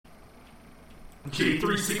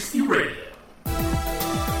J360 Radio.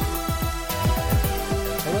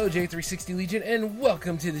 Hello, J360 Legion, and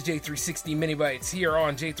welcome to the J360 Mini Bites here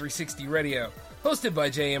on J360 Radio, hosted by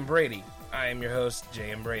J.M. Brady. I am your host,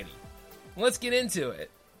 J.M. Brady. Let's get into it.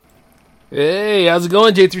 Hey, how's it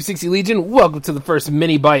going, J360 Legion? Welcome to the first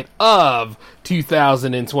Mini Bite of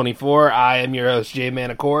 2024. I am your host, J-Man,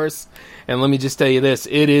 of course, and let me just tell you this,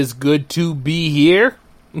 it is good to be here.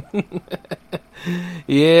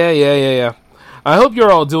 Yeah. I hope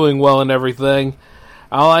you're all doing well and everything.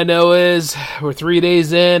 All I know is we're 3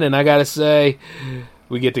 days in, and I gotta say,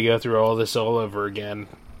 we get to go through all this all over again.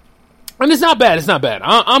 And it's not bad.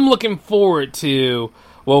 I'm looking forward to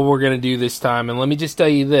what we're gonna do this time. And let me just tell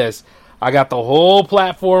you this. I got the whole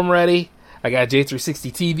platform ready. I got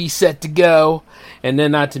J360 TV set to go. And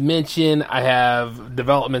then not to mention, I have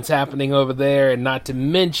developments happening over there. And not to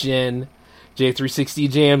mention,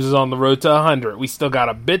 J360 Jams is on the road to 100. We still got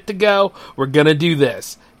a bit to go. We're going to do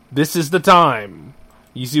this. This is the time.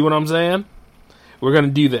 You see what I'm saying? We're going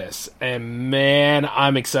to do this. And man,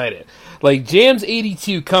 I'm excited. Like, Jams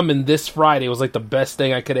 82 coming this Friday was like the best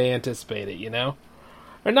thing I could have anticipated, you know?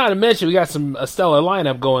 And not to mention, we got a stellar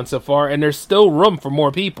lineup going so far, and there's still room for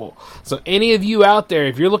more people. So any of you out there,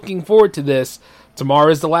 if you're looking forward to this,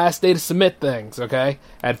 tomorrow is the last day to submit things, okay?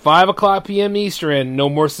 At 5 o'clock p.m. Eastern, no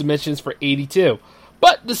more submissions for 82.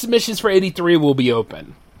 But the submissions for 83 will be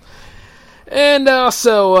open. And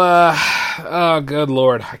also, oh, good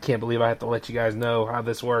lord, I can't believe I have to let you guys know how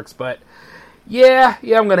this works. But, yeah,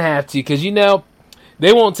 I'm going to have to, because, you know,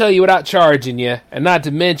 they won't tell you without charging you. And not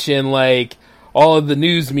to mention, like, all of the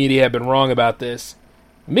news media have been wrong about this.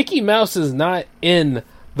 Mickey Mouse is not in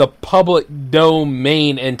the public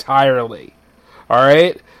domain entirely.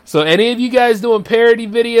 Alright? So any of you guys doing parody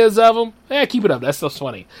videos of them, keep it up. That stuff's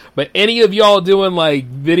funny. But any of y'all doing, like,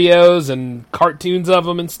 videos and cartoons of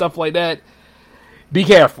them and stuff like that, be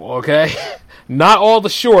careful, okay? Not all the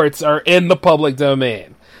shorts are in the public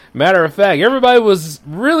domain. Matter of fact, everybody was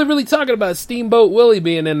really talking about Steamboat Willie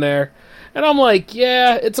being in there. And I'm like,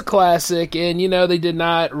 yeah, it's a classic. And, you know, they did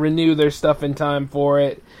not renew their stuff in time for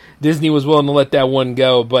it. Disney was willing to let that one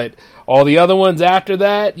go, but all the other ones after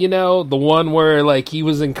that, you know, the one where, like, he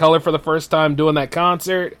was in color for the first time doing that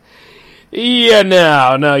concert, yeah,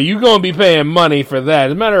 no, you're going to be paying money for that.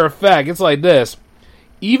 As a matter of fact, it's like this.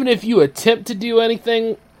 Even if you attempt to do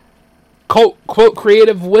anything, quote,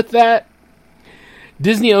 creative with that,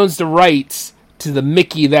 Disney owns the rights to the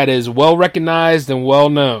Mickey that is well-recognized and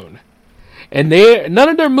well-known. And none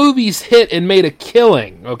of their movies hit and made a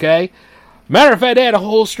killing, okay? Matter of fact, they had a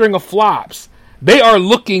whole string of flops. They are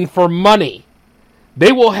looking for money.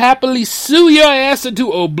 They will happily sue your ass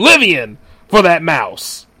into oblivion for that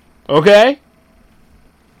mouse. Okay?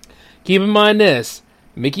 Keep in mind this.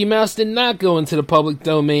 Mickey Mouse did not go into the public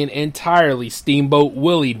domain entirely. Steamboat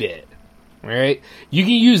Willie did. Alright? You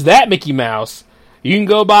can use that Mickey Mouse. You can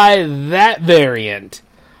go buy that variant.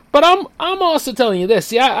 But I'm also telling you this.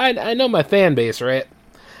 See, I know my fan base, right?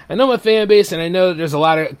 I know my fan base, and I know that there's a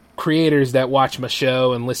lot of creators that watch my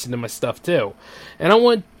show and listen to my stuff too. And I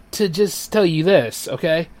want to just tell you this,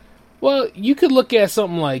 okay? Well, you could look at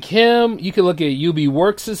something like him. You could look at UB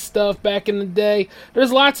Works' stuff back in the day.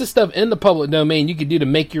 There's lots of stuff in the public domain you could do to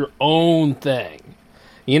make your own thing.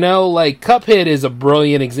 You know, like Cuphead is a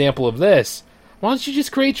brilliant example of this. Why don't you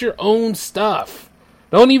just create your own stuff?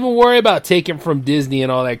 Don't even worry about taking from Disney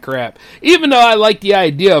and all that crap. Even though I like the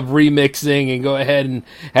idea of remixing and go ahead and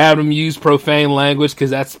have them use profane language, because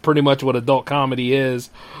that's pretty much what adult comedy is.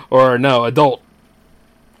 Or no, adult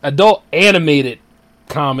animated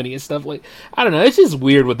comedy and stuff like. I don't know. It's just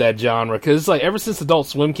weird with that genre, because it's like ever since Adult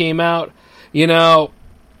Swim came out, you know,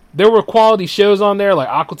 there were quality shows on there like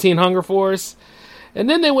Aqua Teen Hunger Force, and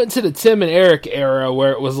then they went to the Tim and Eric era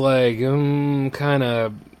where it was like kind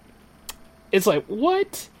of. It's like,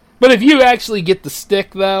 what? But if you actually get the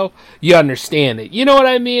stick, though, you understand it. You know what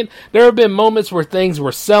I mean? There have been moments where things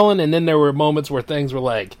were selling, and then there were moments where things were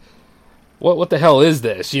like, what the hell is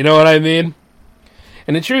this? You know what I mean?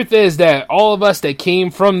 And the truth is that all of us that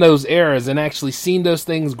came from those eras and actually seen those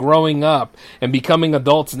things growing up and becoming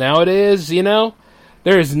adults nowadays, you know,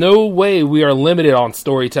 there is no way we are limited on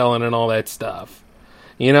storytelling and all that stuff.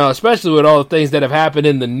 You know, especially with all the things that have happened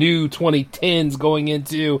in the new 2010s going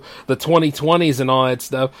into the 2020s and all that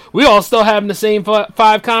stuff. We all still having the same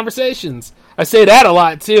five conversations. I say that a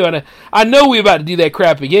lot, too. And I know we're about to do that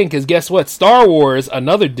crap again, because guess what? Star Wars,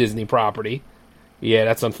 another Disney property. Yeah,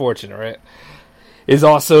 that's unfortunate, right? Is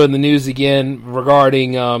also in the news again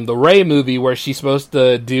regarding the Rey movie, where she's supposed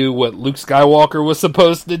to do what Luke Skywalker was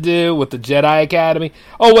supposed to do with the Jedi Academy.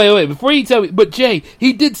 Oh, wait, before you tell me, but Jay,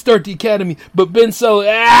 he did start the Academy, but Ben Solo,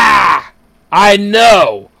 I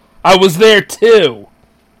know! I was there too!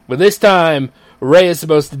 But this time, Rey is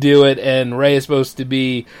supposed to do it, and Rey is supposed to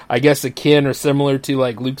be, I guess, akin or similar to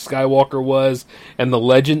like Luke Skywalker was in the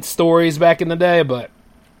Legend stories back in the day. But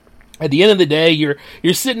at the end of the day, you're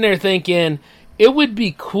sitting there thinking, it would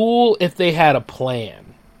be cool if they had a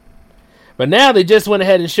plan. But now they just went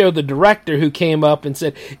ahead and showed the director who came up and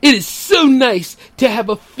said, it is so nice to have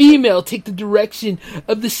a female take the direction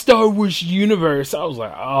of the Star Wars universe. I was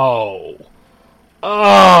like,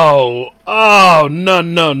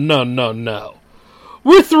 no.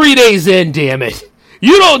 We're 3 days in, damn it.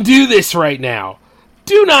 You don't do this right now.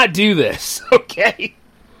 Do not do this, okay?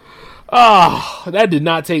 Oh, that did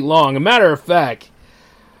not take long. A matter of fact,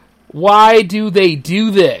 why do they do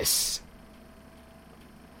this?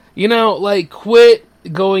 You know, like, quit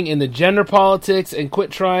going into gender politics and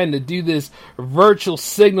quit trying to do this virtual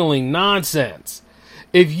signaling nonsense.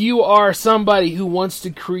 If you are somebody who wants to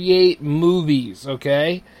create movies,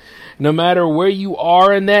 okay, no matter where you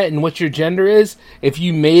are in that and what your gender is, if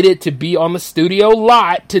you made it to be on the studio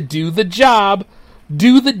lot to do the job,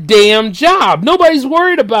 do the damn job. Nobody's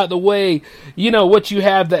worried about the way, you know, what you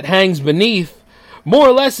have that hangs beneath. More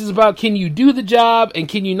or less is about, can you do the job and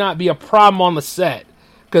can you not be a problem on the set?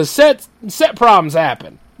 Because set problems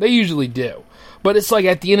happen. They usually do. But it's like,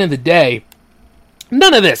 at the end of the day,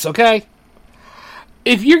 none of this, okay?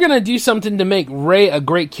 If you're going to do something to make Rey a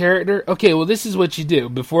great character, okay, well, this is what you do.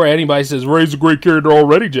 Before anybody says, Rey's a great character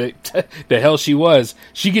already, Jake. The hell she was.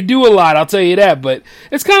 She could do a lot, I'll tell you that. But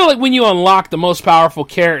it's kind of like when you unlock the most powerful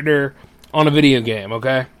character on a video game,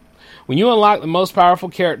 okay? When you unlock the most powerful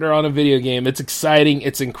character on a video game, it's exciting,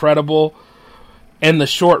 it's incredible in the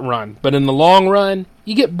short run. But in the long run,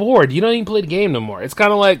 you get bored. You don't even play the game no more. It's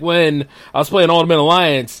kind of like when I was playing Ultimate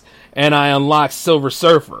Alliance and I unlocked Silver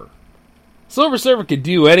Surfer. Silver Surfer could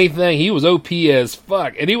do anything. He was OP as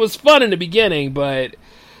fuck. And he was fun in the beginning, but,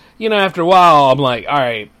 you know, after a while, I'm like,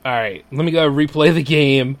 alright, let me go replay the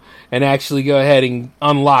game and actually go ahead and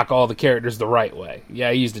unlock all the characters the right way. Yeah,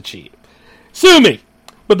 I used a cheat. Sue me!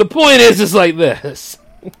 But the point is like this.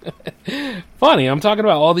 Funny, I'm talking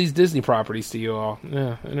about all these Disney properties to you all.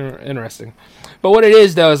 Yeah, interesting. But what it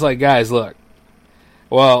is, though, is like, guys, look.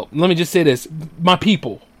 Well, let me just say this. My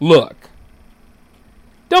people, look.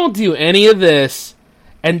 Don't do any of this,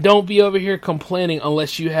 and don't be over here complaining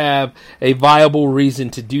unless you have a viable reason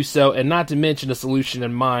to do so, and not to mention a solution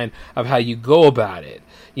in mind of how you go about it.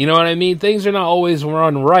 You know what I mean? Things are not always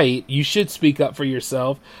run right. You should speak up for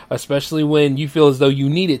yourself, especially when you feel as though you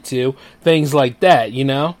need it to. Things like that, you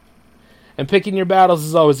know? And picking your battles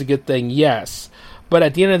is always a good thing, yes. But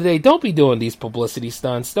at the end of the day, don't be doing these publicity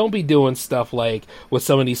stunts. Don't be doing stuff like what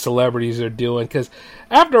some of these celebrities are doing. Because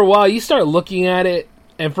after a while, you start looking at it,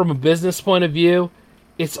 and from a business point of view,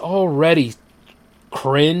 it's already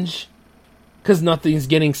cringe. Because nothing's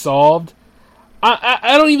getting solved.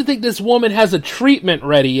 I don't even think this woman has a treatment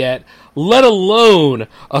ready yet, let alone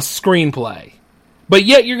a screenplay. But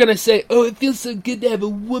yet you're going to say, oh, it feels so good to have a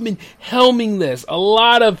woman helming this. A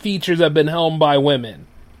lot of features have been helmed by women.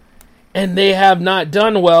 And they have not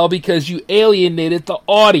done well because you alienated the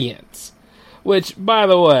audience. Which, by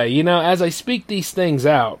the way, you know, as I speak these things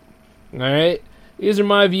out, alright, these are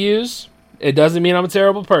my views. It doesn't mean I'm a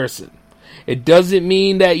terrible person. It doesn't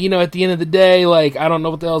mean that, you know, at the end of the day, like, I don't know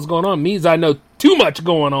what the hell's going on. It means I know too much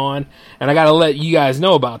going on, and I gotta let you guys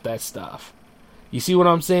know about that stuff. You see what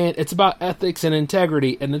I'm saying? It's about ethics and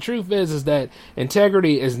integrity, and the truth is that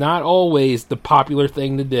integrity is not always the popular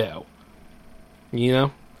thing to do. You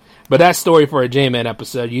know? But that's story for a J-Man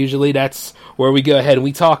episode. Usually that's where we go ahead and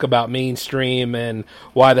we talk about mainstream and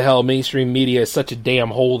why the hell mainstream media is such a damn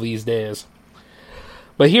hole these days.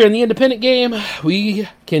 But here in the independent game, we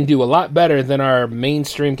can do a lot better than our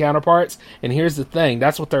mainstream counterparts. And here's the thing,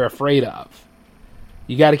 that's what they're afraid of.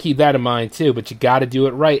 You got to keep that in mind too, but you got to do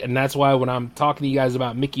it right. And that's why when I'm talking to you guys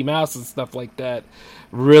about Mickey Mouse and stuff like that,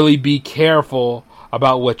 really be careful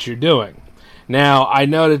about what you're doing. Now, I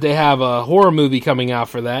know that they have a horror movie coming out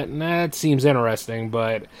for that, and that seems interesting,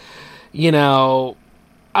 but, you know,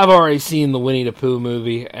 I've already seen the Winnie the Pooh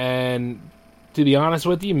movie, and to be honest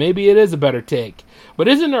with you, maybe it is a better take. But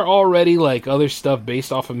isn't there already, like, other stuff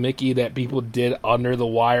based off of Mickey that people did under the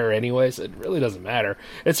wire anyways? It really doesn't matter.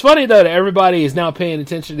 It's funny, though, that everybody is now paying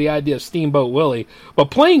attention to the idea of Steamboat Willie, but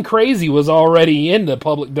Plain Crazy was already in the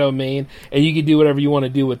public domain, and you can do whatever you want to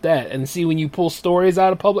do with that. And see, when you pull stories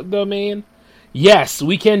out of public domain, yes,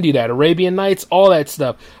 we can do that. Arabian Nights, all that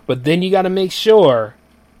stuff. But then you got to make sure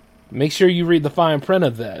you read the fine print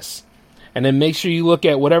of this. And then make sure you look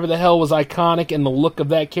at whatever the hell was iconic in the look of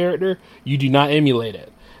that character. You do not emulate it.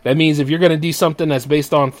 That means if you're going to do something that's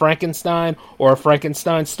based on Frankenstein or a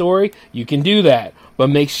Frankenstein story, you can do that. But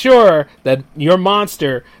make sure that your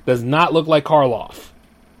monster does not look like Karloff.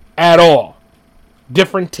 At all.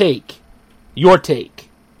 Different take. Your take.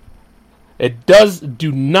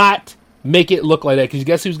 Do not make it look like that, because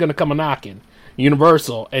guess who's going to come a knocking?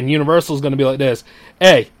 Universal. And Universal's going to be like this.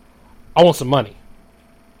 Hey, I want some money.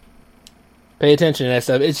 Pay attention to that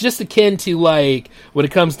stuff. It's just akin to, like, when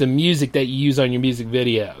it comes to music that you use on your music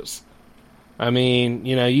videos. I mean,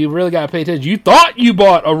 you know, you really got to pay attention. You thought you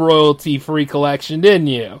bought a royalty-free collection, didn't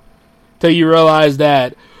you? Till you realized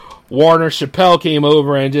that Warner Chappelle came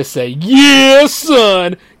over and just said, yeah,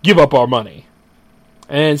 son, give up our money.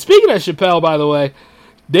 And speaking of Chappelle, by the way,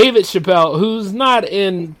 David Chappelle, who's not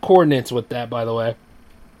in coordinates with that, by the way,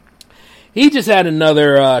 he just had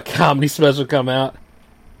another comedy special come out.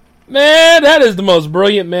 Man, that is the most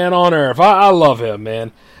brilliant man on earth. I love him,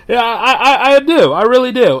 man. Yeah, I do. I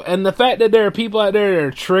really do. And the fact that there are people out there that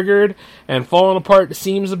are triggered and falling apart at the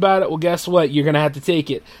seams about it, well, guess what? You're going to have to take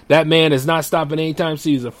it. That man is not stopping anytime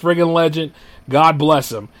soon. He's a friggin' legend. God bless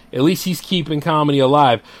him. At least he's keeping comedy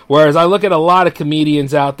alive. Whereas I look at a lot of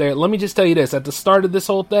comedians out there. Let me just tell you this. At the start of this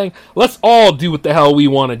whole thing, let's all do what the hell we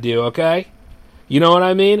want to do, okay? You know what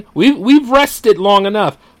I mean? We've rested long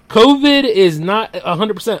enough. COVID is not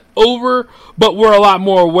 100% over, but we're a lot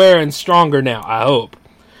more aware and stronger now, I hope.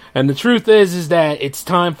 And the truth is that it's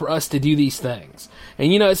time for us to do these things.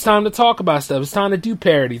 And, you know, it's time to talk about stuff. It's time to do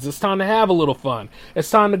parodies. It's time to have a little fun. It's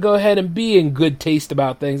time to go ahead and be in good taste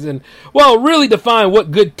about things. And, well, really define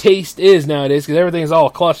what good taste is nowadays, because everything's all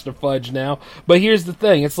cluster fudge now. But here's the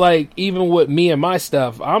thing. It's like, even with me and my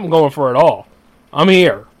stuff, I'm going for it all. I'm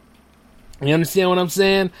here. You understand what I'm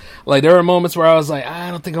saying? Like, there were moments where I was like, I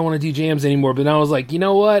don't think I want to do jams anymore. But then I was like, you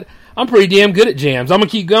know what? I'm pretty damn good at jams. I'm going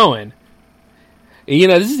to keep going. And, you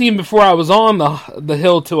know, this is even before I was on the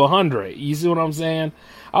hill to 100. You see what I'm saying?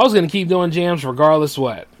 I was going to keep doing jams regardless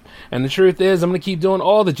what. And the truth is, I'm going to keep doing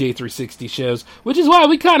all the J360 shows, which is why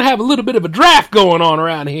we kind of have a little bit of a draft going on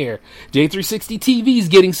around here. J360 TV's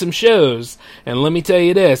getting some shows. And let me tell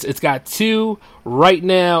you this, it's got 2 right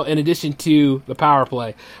now in addition to the Power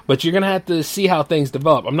Play. But you're going to have to see how things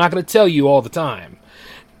develop. I'm not going to tell you all the time.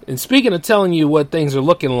 And speaking of telling you what things are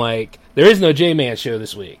looking like, there is no J-Man show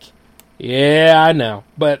this week. Yeah, I know.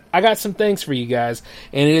 But I got some things for you guys,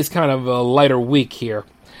 and it is kind of a lighter week here.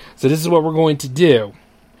 So this is what we're going to do.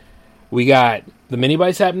 We got the mini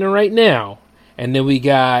bites happening right now, and then we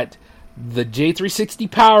got the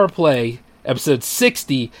J360 Power Play episode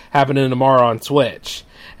 60 happening tomorrow on Twitch.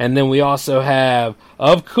 And then we also have,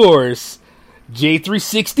 of course,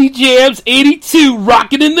 J360 Jams 82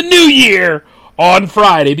 rocking in the new year on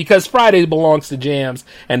Friday, because Friday belongs to Jams,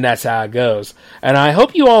 and that's how it goes. And I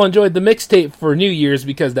hope you all enjoyed the mixtape for New Year's,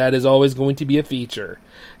 because that is always going to be a feature.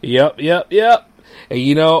 Yep. And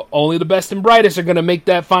you know, only the best and brightest are going to make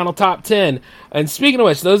that final top 10. And speaking of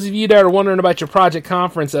which, those of you that are wondering about your Project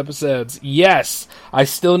Conference episodes, yes, I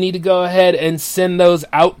still need to go ahead and send those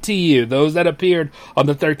out to you, those that appeared on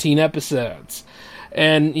the 13 episodes.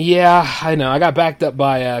 And yeah, I know, I got backed up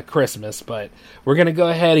by Christmas, but we're going to go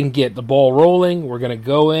ahead and get the ball rolling. We're going to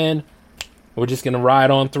go in. We're just going to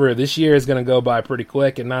ride on through. This year is going to go by pretty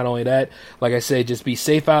quick, and not only that, like I say, just be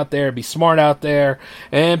safe out there, be smart out there,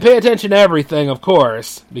 and pay attention to everything, of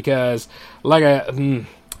course, because we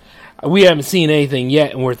haven't seen anything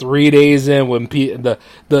yet, and we're 3 days in when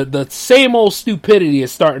the same old stupidity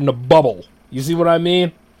is starting to bubble. You see what I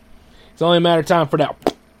mean? It's only a matter of time for that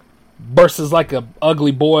bursts like a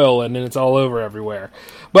ugly boil, and then it's all over everywhere.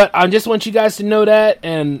 But I just want you guys to know that,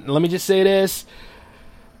 and let me just say this.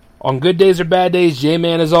 On good days or bad days,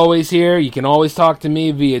 J-Man is always here. You can always talk to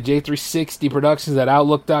me via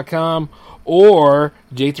j360productions@outlook.com or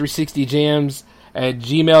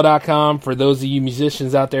j360jams@gmail.com for those of you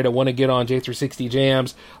musicians out there that want to get on J360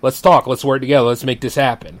 Jams. Let's talk. Let's work together. Let's make this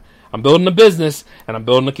happen. I'm building a business, and I'm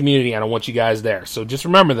building a community, and I want you guys there. So just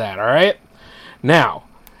remember that, all right? Now,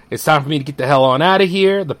 it's time for me to get the hell on out of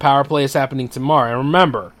here. The Power Play is happening tomorrow. And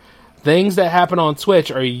remember, things that happen on Twitch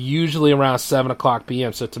are usually around 7 o'clock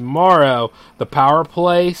p.m. So tomorrow, the Power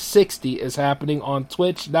Play 60 is happening on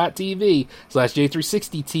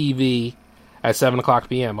twitch.tv/J360TV at 7 o'clock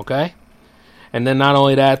p.m., okay? And then not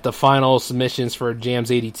only that, the final submissions for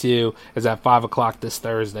Jams 82 is at 5 o'clock this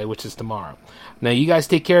Thursday, which is tomorrow. Now, you guys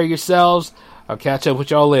take care of yourselves. I'll catch up with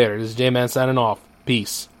y'all later. This is J-Man signing off.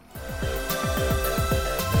 Peace.